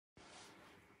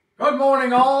Good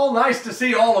morning all. Nice to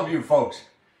see all of you folks.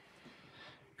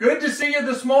 Good to see you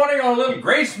this morning on a little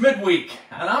Grace Midweek.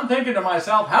 And I'm thinking to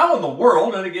myself, how in the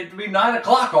world did it get to be 9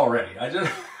 o'clock already?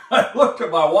 I looked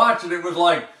at my watch and it was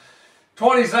like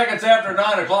 20 seconds after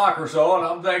 9 o'clock or so. And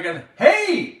I'm thinking,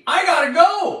 hey, I gotta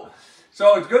go.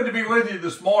 So it's good to be with you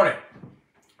this morning.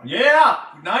 Yeah,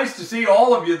 nice to see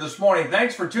all of you this morning.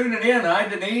 Thanks for tuning in. Hi,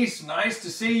 Denise. Nice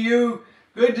to see you.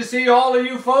 Good to see all of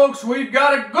you folks. We've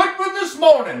got a good one this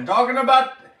morning, talking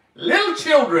about little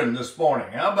children this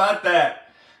morning. How about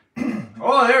that?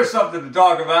 Oh, there's something to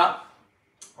talk about.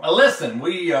 Listen,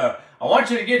 I want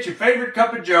you to get your favorite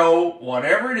cup of joe,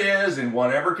 whatever it is, in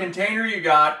whatever container you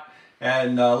got,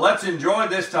 and let's enjoy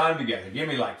this time together. Give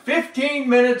me like 15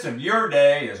 minutes of your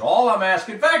day is all I'm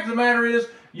asking. Fact of the matter is,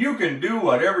 you can do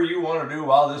whatever you want to do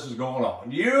while this is going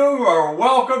on. You are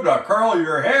welcome to curl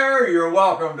your hair. You're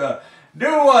welcome to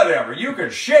do whatever. You can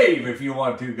shave if you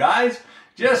want to, guys.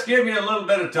 Just give me a little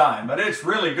bit of time. But it's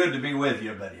really good to be with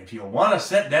you. But if you want to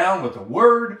sit down with the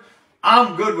Word,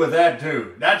 I'm good with that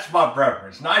too. That's my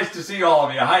preference. Nice to see all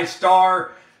of you. Hi,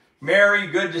 Star. Mary,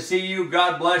 good to see you.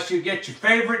 God bless you. Get your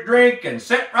favorite drink and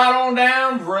sit right on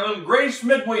down for a little Grace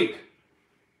Midweek.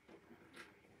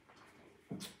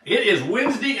 It is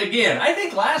Wednesday again. I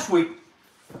think last week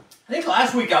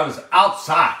I was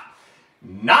outside.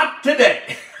 Not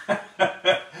today.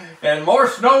 And more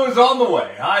snow is on the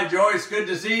way. Hi, Joyce. Good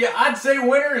to see you. I'd say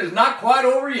winter is not quite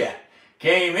over yet.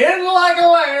 Came in like a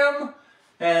lamb,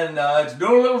 and it's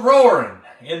doing a little roaring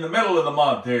in the middle of the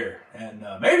month here. And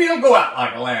maybe it'll go out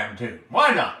like a lamb, too.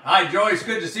 Why not? Hi, Joyce.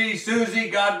 Good to see you. Susie,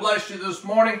 God bless you this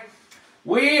morning.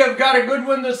 We have got a good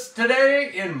one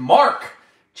today in Mark.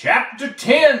 Chapter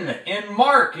 10 in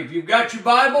Mark. If you've got your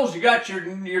Bibles, you got your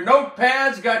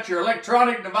notepads, got your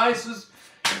electronic devices,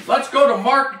 let's go to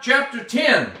Mark chapter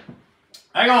 10.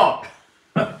 Hang on.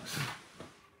 It's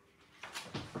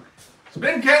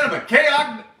been kind of a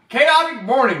chaotic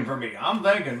morning for me. I'm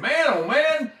thinking, man, oh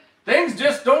man, things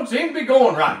just don't seem to be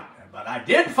going right. But I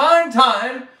did find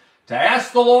time to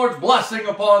ask the Lord's blessing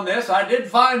upon this. I did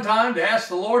find time to ask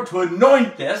the Lord to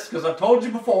anoint this, because I've told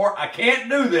you before, I can't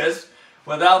do this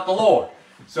without the Lord.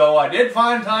 So I did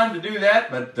find time to do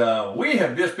that, but we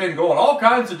have just been going all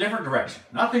kinds of different directions.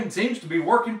 Nothing seems to be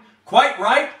working quite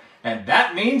right, and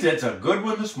that means it's a good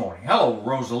one this morning. Hello,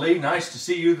 Rosalie. Nice to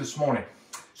see you this morning.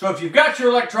 So if you've got your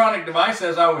electronic device,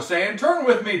 as I was saying, turn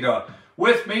with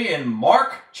me in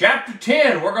Mark chapter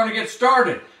 10. We're going to get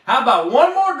started. How about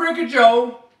one more drink of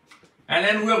Joe, and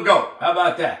then we'll go. How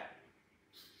about that?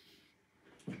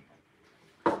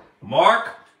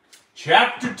 Mark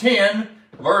chapter 10,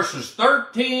 verses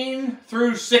 13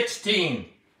 through 16.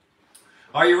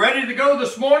 Are you ready to go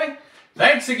this morning?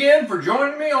 Thanks again for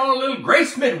joining me on a little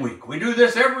Grace Midweek. We do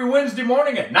this every Wednesday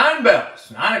morning at 9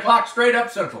 bells, 9 o'clock straight up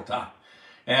Central Time.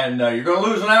 And you're going to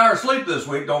lose an hour of sleep this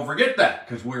week. Don't forget that,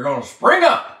 because we're going to spring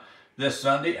up this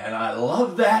Sunday. And I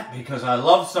love that because I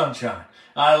love sunshine.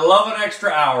 I love an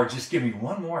extra hour. Just give me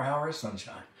one more hour of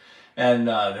sunshine. And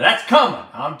that's coming,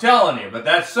 I'm telling you, but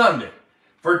that's Sunday.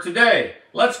 For today,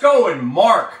 let's go in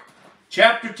Mark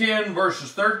chapter 10,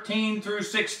 verses 13 through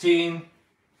 16.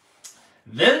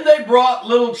 Then they brought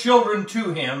little children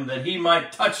to him that he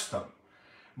might touch them.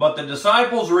 But the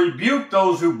disciples rebuked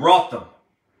those who brought them.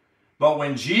 But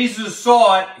when Jesus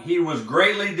saw it, he was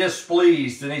greatly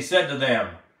displeased, and he said to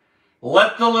them,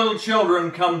 Let the little children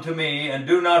come to me, and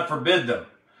do not forbid them,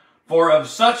 for of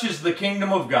such is the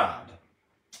kingdom of God.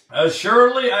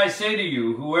 Assuredly, I say to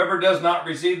you, whoever does not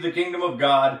receive the kingdom of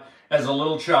God as a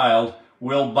little child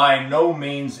will by no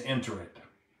means enter it.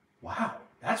 Wow,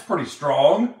 that's pretty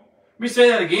strong. Let me say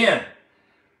that again.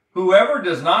 Whoever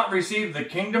does not receive the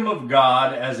kingdom of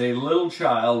God as a little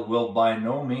child will by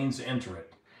no means enter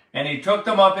it. And he took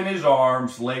them up in his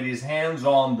arms, laid his hands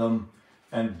on them,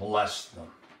 and blessed them.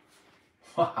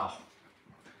 Wow.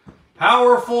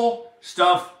 Powerful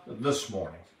stuff this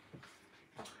morning.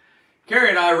 Carrie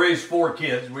and I raised 4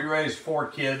 kids. We raised 4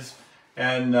 kids,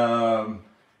 and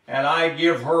I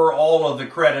give her all of the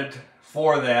credit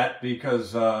for that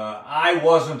because I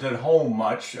wasn't at home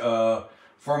much.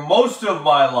 For most of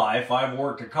my life, I've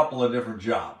worked a couple of different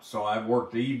jobs. So I've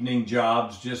worked evening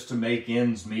jobs just to make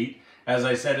ends meet. As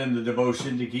I said in the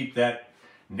devotion, to keep that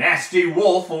nasty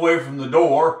wolf away from the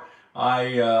door,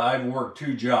 I've worked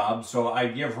 2 jobs. So I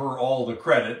give her all the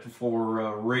credit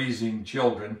for raising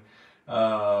children.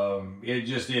 It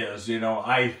just is, you know,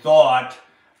 I thought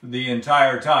the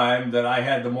entire time that I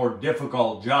had the more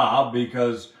difficult job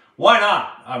because why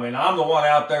not? I mean, I'm the one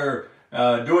out there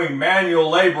doing manual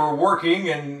labor working,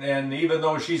 and even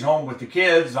though she's home with the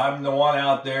kids, I'm the one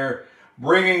out there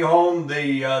bringing home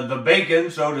the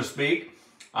bacon, so to speak.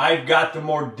 I've got the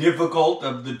more difficult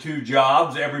of the two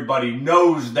jobs. Everybody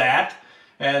knows that.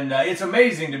 And it's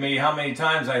amazing to me how many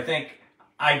times I think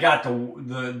I got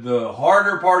the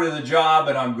harder part of the job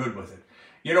and I'm good with it.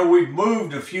 You know, we've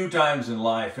moved a few times in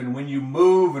life, and when you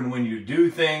move and when you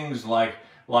do things like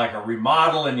a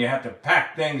remodel and you have to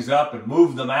pack things up and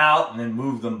move them out and then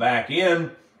move them back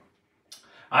in,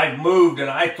 I've moved and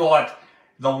I thought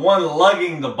the one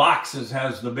lugging the boxes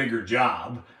has the bigger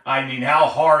job. I mean, how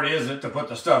hard is it to put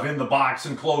the stuff in the box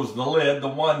and close the lid? The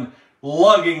one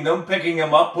lugging them, picking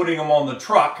them up, putting them on the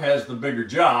truck has the bigger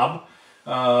job.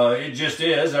 It just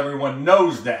is. Everyone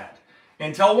knows that.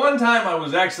 Until one time I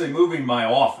was actually moving my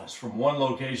office from one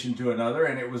location to another,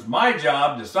 and it was my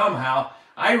job to somehow,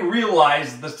 I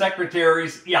realized the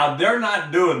secretaries, yeah, they're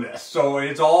not doing this, so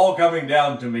it's all coming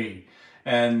down to me.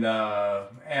 And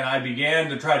I began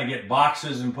to try to get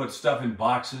boxes and put stuff in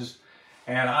boxes,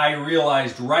 and I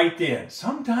realized right then,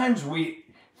 sometimes we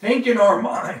think in our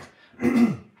mind,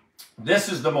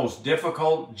 this is the most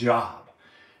difficult job.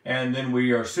 And then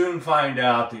we are soon find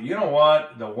out that, you know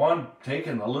what, the one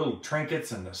taking the little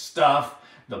trinkets and the stuff,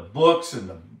 the books and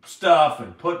the stuff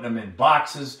and putting them in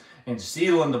boxes and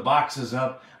sealing the boxes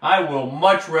up, I will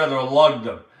much rather lug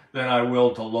them than I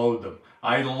will to load them.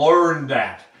 I learned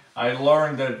that. I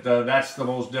learned that that's the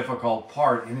most difficult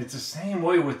part. And it's the same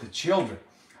way with the children.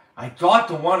 I thought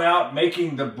the one out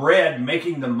making the bread,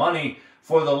 making the money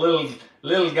for the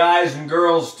little guys and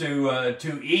girls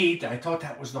to eat, I thought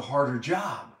that was the harder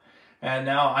job. And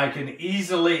now I can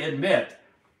easily admit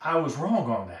I was wrong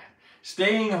on that.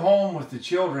 Staying home with the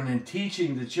children and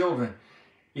teaching the children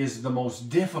is the most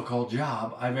difficult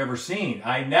job I've ever seen.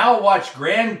 I now watch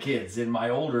grandkids in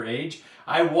my older age.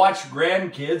 I watch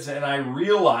grandkids and I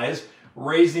realize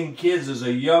raising kids is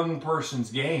a young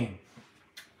person's game.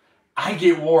 I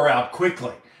get wore out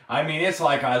quickly. I mean, it's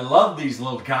like I love these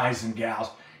little guys and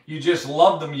gals. You just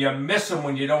love them. You miss them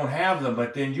when you don't have them.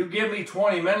 But then you give me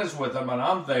 20 minutes with them and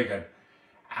I'm thinking,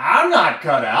 I'm not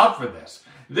cut out for this.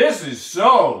 This is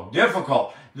so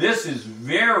difficult. This is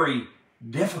very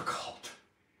difficult.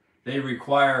 They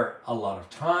require a lot of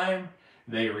time.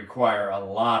 They require a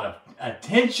lot of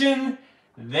attention.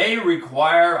 They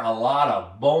require a lot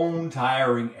of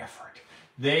bone-tiring effort.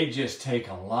 They just take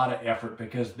a lot of effort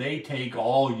because they take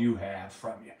all you have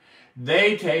from you.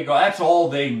 That's all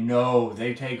they know.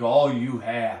 They take all you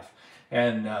have.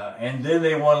 And then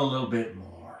they want a little bit more.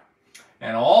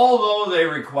 And although they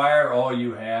require all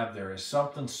you have, there is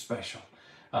something special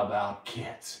about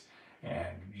kids.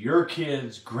 And your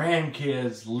kids,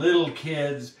 grandkids, little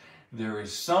kids, there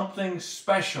is something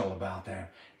special about them.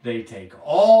 They take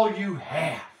all you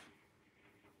have.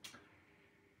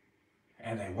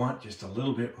 And they want just a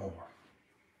little bit more.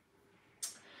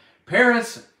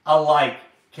 Parents alike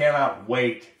cannot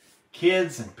wait.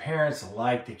 Kids and parents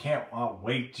alike, they can't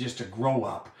wait just to grow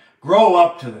up. Grow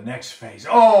up to the next phase.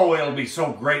 Oh, it'll be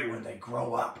so great when they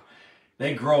grow up.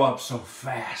 They grow up so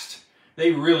fast.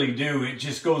 They really do. It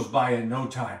just goes by in no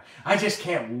time. I just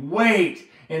can't wait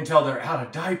until they're out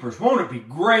of diapers. Won't it be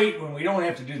great when we don't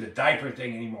have to do the diaper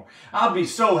thing anymore? I'll be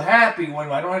so happy when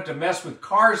I don't have to mess with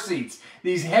car seats.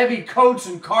 These heavy coats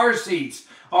and car seats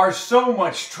are so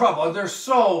much trouble. There's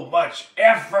so much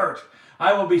effort.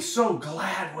 I will be so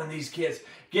glad when these kids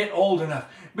get old enough.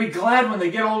 Be glad when they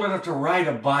get old enough to ride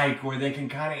a bike where they can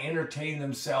kind of entertain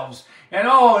themselves. And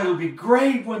oh, it'll be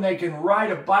great when they can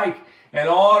ride a bike, and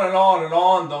on and on and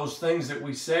on, those things that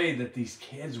we say that these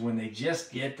kids, when they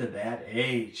just get to that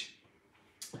age.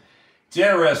 It's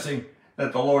interesting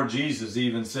that the Lord Jesus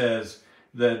even says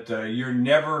that you're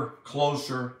never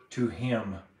closer to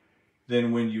Him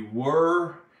than when you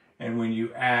were and when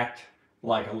you act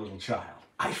like a little child.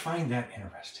 I find that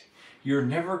interesting. You're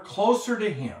never closer to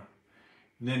Him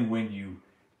than when you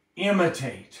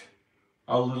imitate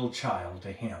a little child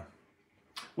to Him.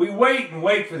 We wait and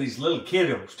wait for these little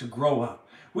kiddos to grow up.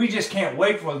 We just can't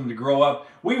wait for them to grow up.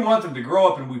 We want them to grow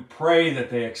up, and we pray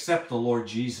that they accept the Lord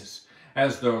Jesus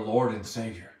as their Lord and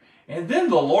Savior. And then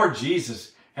the Lord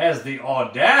Jesus has the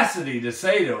audacity to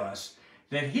say to us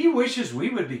that He wishes we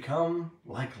would become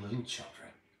like little children.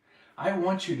 I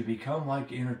want you to become like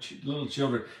little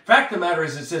children. Fact of the matter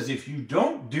is, it says if you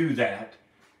don't do that,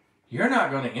 you're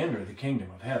not going to enter the kingdom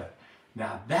of heaven.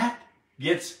 Now that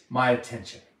gets my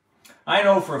attention. I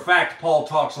know for a fact Paul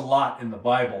talks a lot in the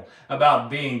Bible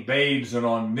about being babes and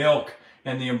on milk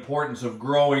and the importance of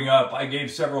growing up. I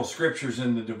gave several scriptures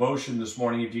in the devotion this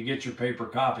morning if you get your paper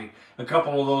copy. A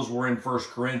couple of those were in 1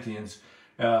 Corinthians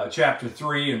chapter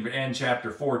 3 and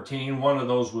chapter 14. One of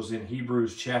those was in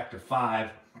Hebrews chapter 5.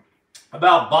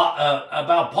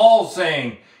 About Paul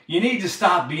saying, you need to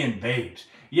stop being babes.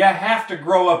 You have to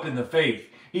grow up in the faith.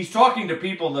 He's talking to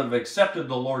people that have accepted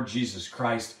the Lord Jesus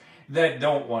Christ, that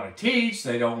don't want to teach,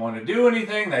 they don't want to do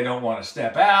anything, they don't want to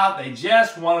step out, they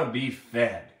just want to be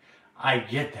fed. I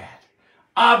get that.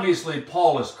 Obviously,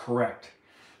 Paul is correct.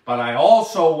 But I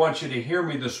also want you to hear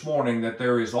me this morning that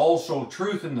there is also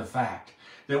truth in the fact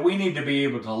that we need to be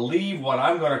able to leave what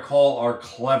I'm going to call our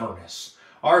cleverness,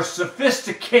 our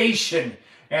sophistication,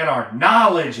 and our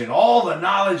knowledge, and all the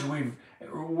knowledge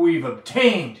we've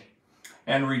obtained,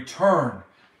 and return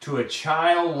to a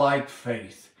childlike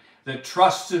faith that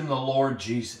trusts in the Lord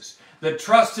Jesus, that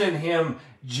trusts in Him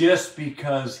just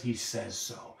because He says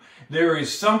so. There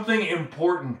is something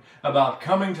important about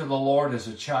coming to the Lord as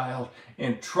a child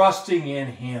and trusting in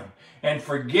Him and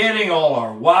forgetting all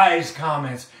our wise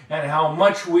comments and how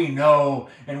much we know,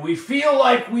 and we feel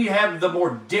like we have the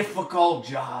more difficult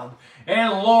job.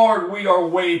 And Lord, we are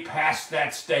way past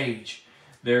that stage.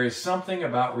 There is something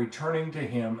about returning to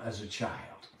Him as a child.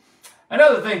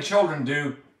 Another thing children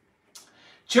do,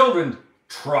 children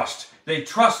trust. They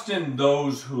trust in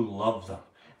those who love them.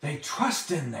 They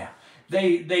trust in them.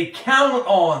 They count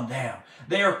on them.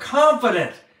 They are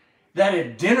confident that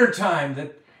at dinner time,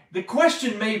 that the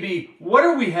question may be, what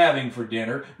are we having for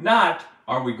dinner? Not,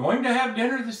 are we going to have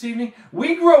dinner this evening?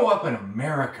 We grow up in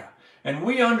America, and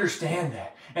we understand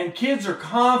that. And kids are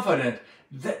confident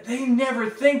that they never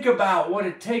think about what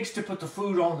it takes to put the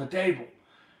food on the table.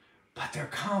 But they're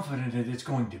confident that it's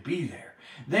going to be there.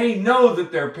 They know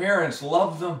that their parents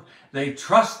love them. They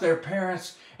trust their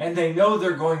parents, and they know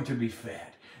they're going to be fed.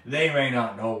 They may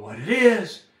not know what it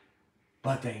is,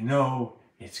 but they know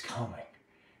it's coming.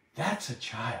 That's a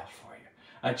child for you.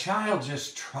 A child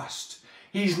just trusts.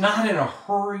 He's not in a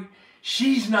hurry.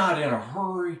 She's not in a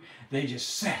hurry. They just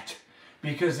sit,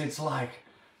 because it's like,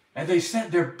 and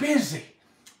they're busy,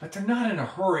 but they're not in a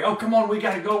hurry. Oh, come on, we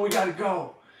got to go, we got to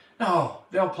go. No,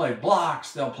 they'll play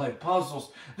blocks, they'll play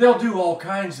puzzles, they'll do all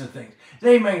kinds of things.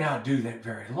 They may not do that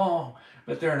very long,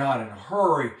 but they're not in a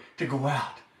hurry to go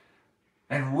out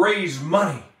and raise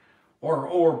money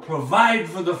or provide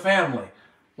for the family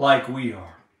like we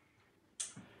are.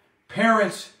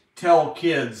 Parents tell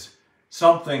kids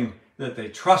something that they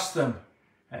trust them,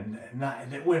 and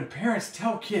that when parents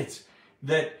tell kids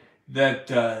that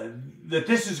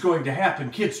this is going to happen,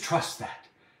 kids trust that.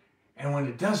 And when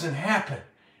it doesn't happen,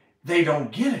 they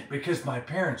don't get it, because my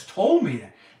parents told me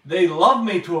that. They loved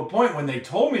me to a point when they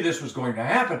told me this was going to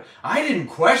happen. I didn't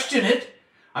question it.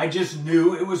 I just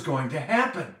knew it was going to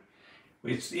happen.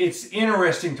 It's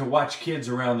interesting to watch kids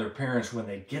around their parents when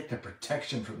they get the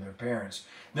protection from their parents.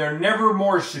 They're never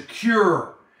more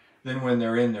secure than when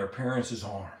they're in their parents'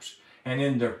 arms and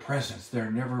in their presence.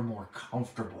 They're never more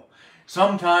comfortable.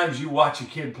 Sometimes you watch a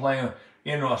kid play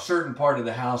in a certain part of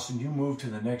the house and you move to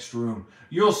the next room.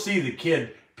 You'll see the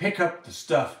kid pick up the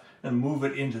stuff and move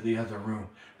it into the other room,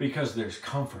 because there's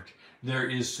comfort. There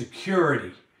is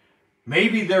security.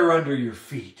 Maybe they're under your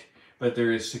feet, but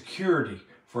there is security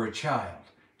for a child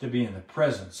to be in the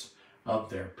presence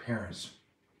of their parents.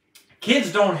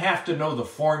 Kids don't have to know the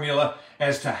formula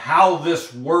as to how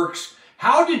this works.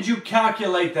 How did you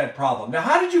calculate that problem? Now,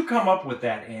 how did you come up with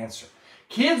that answer?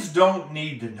 Kids don't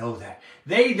need to know that.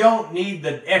 They don't need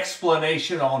the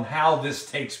explanation on how this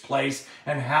takes place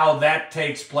and how that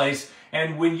takes place.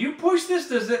 And when you push this,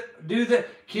 does it do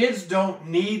that? Kids don't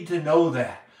need to know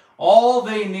that. All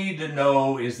they need to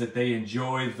know is that they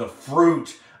enjoy the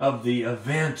fruit of the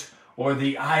event or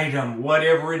the item,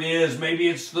 whatever it is. Maybe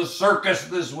it's the circus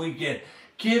this weekend.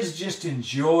 Kids just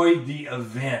enjoy the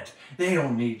event. They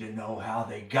don't need to know how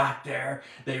they got there.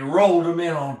 They rolled them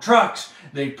in on trucks.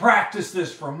 They practiced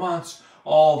this for months.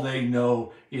 All they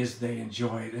know is they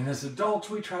enjoy it. And as adults,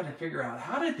 we try to figure out,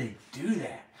 how did they do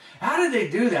that? How did they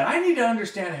do that? I need to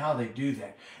understand how they do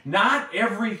that. Not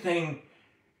everything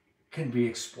can be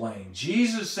explained.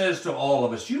 Jesus says to all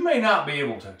of us, you may not be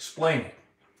able to explain it.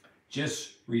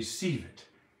 Just receive it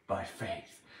by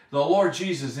faith. The Lord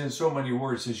Jesus, in so many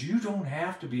words, says you don't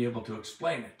have to be able to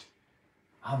explain it.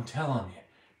 I'm telling you,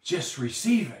 just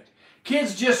receive it.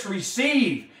 Kids just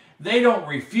receive. They don't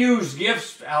refuse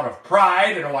gifts out of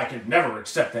pride and, oh, I could never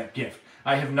accept that gift.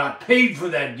 I have not paid for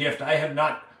that gift. I have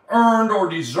not earned or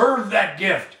deserved that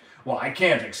gift. Well, I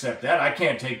can't accept that. I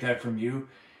can't take that from you.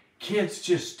 Kids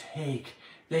just take.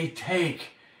 They take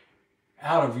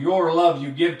out of your love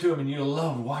you give to them, and you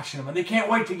love watching them. And they can't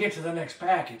wait to get to the next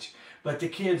package. But the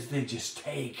kids, they just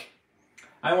take.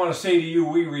 I want to say to you,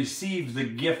 we received the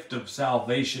gift of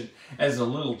salvation as a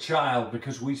little child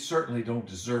because we certainly don't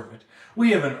deserve it. We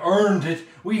haven't earned it.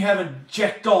 We haven't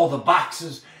checked all the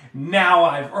boxes. Now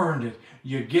I've earned it.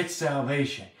 You get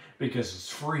salvation because it's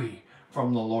free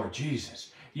from the Lord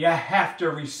Jesus. You have to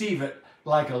receive it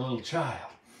like a little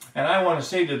child. And I want to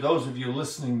say to those of you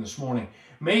listening this morning,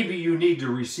 maybe you need to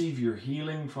receive your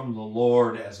healing from the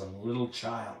Lord as a little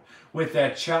child, with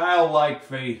that childlike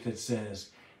faith that says,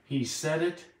 He said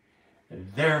it,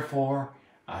 therefore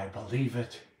I believe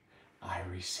it, I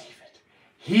receive it.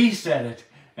 He said it,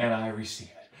 and I receive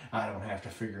it. I don't have to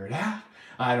figure it out.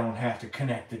 I don't have to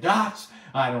connect the dots.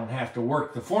 I don't have to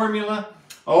work the formula.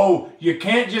 Oh, you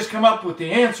can't just come up with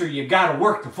the answer. You got to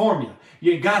work the formula.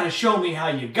 You got to show me how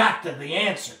you got to the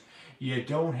answer. You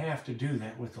don't have to do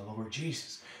that with the Lord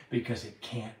Jesus, because it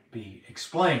can't be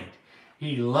explained.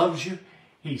 He loves you.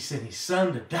 He sent His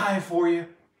Son to die for you.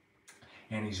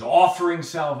 And He's offering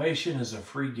salvation as a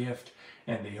free gift.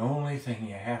 And the only thing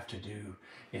you have to do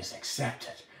is accept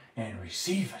it and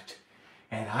receive it.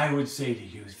 And I would say to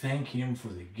you, thank Him for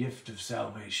the gift of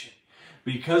salvation.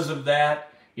 Because of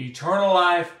that, eternal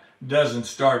life doesn't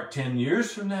start 10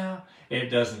 years from now. It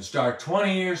doesn't start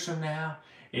 20 years from now.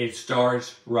 It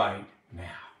starts right now.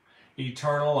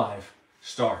 Eternal life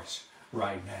starts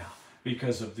right now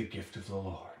because of the gift of the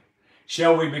Lord.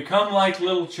 Shall we become like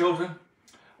little children?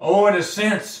 Oh, in a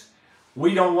sense,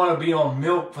 we don't want to be on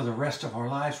milk for the rest of our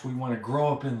lives. We want to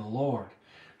grow up in the Lord.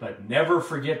 But never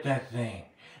forget that thing.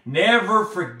 Never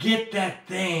forget that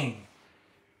thing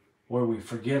where we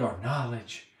forget our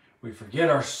knowledge, we forget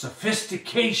our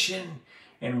sophistication,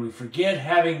 and we forget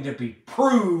having to be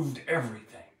proved everything.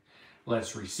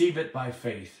 Let's receive it by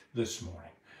faith this morning.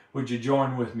 Would you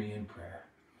join with me in prayer?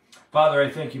 Father,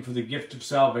 I thank You for the gift of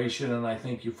salvation, and I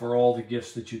thank You for all the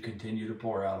gifts that You continue to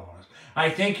pour out on us. I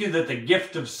thank You that the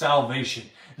gift of salvation,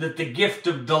 that the gift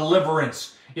of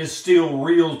deliverance is still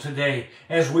real today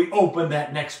as we open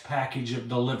that next package of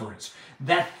deliverance.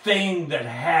 That thing that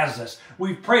has us.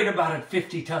 We've prayed about it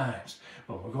 50 times,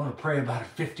 but we're going to pray about it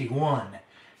 51.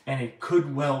 And it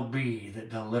could well be that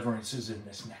deliverance is in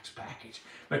this next package,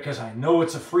 because I know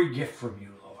it's a free gift from You,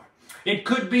 Lord. It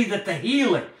could be that the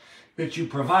healing that You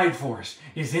provide for us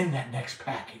is in that next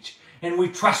package. And we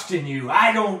trust in You.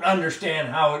 I don't understand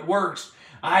how it works.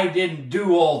 I didn't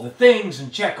do all the things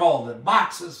and check all the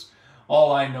boxes.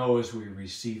 All I know is we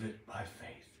receive it by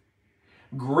faith.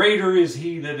 Greater is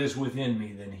He that is within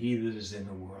me than he that is in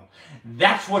the world.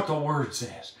 That's what the Word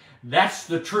says. That's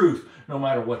the truth. No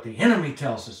matter what the enemy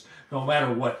tells us, no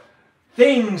matter what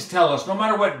things tell us, no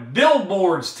matter what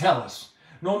billboards tell us,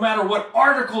 no matter what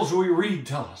articles we read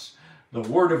tell us, the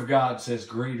Word of God says,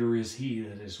 greater is He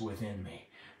that is within me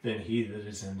than he that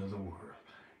is in the world.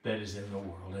 That is in the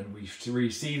world. And we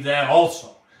receive that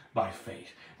also by faith.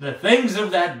 The things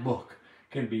of that book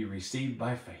can be received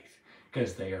by faith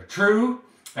because they are true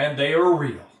and they are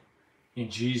real. In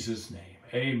Jesus' name,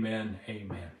 amen,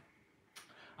 amen.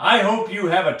 I hope you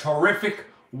have a terrific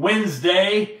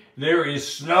Wednesday. There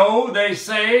is snow, they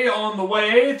say, on the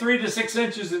way, 3 to 6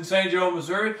 inches in St. Joe,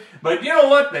 Missouri. But you know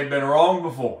what? They've been wrong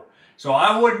before. So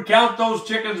I wouldn't count those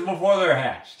chickens before they're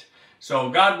hatched. So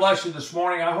God bless you this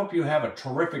morning. I hope you have a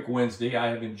terrific Wednesday. I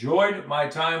have enjoyed my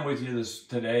time with you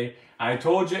today. I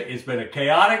told you it's been a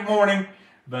chaotic morning,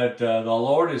 but the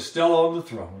Lord is still on the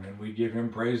throne, and we give Him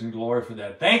praise and glory for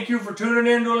that. Thank you for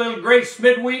tuning in to a little Grace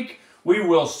Midweek. We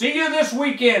will see you this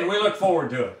weekend. We look forward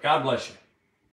to it. God bless you.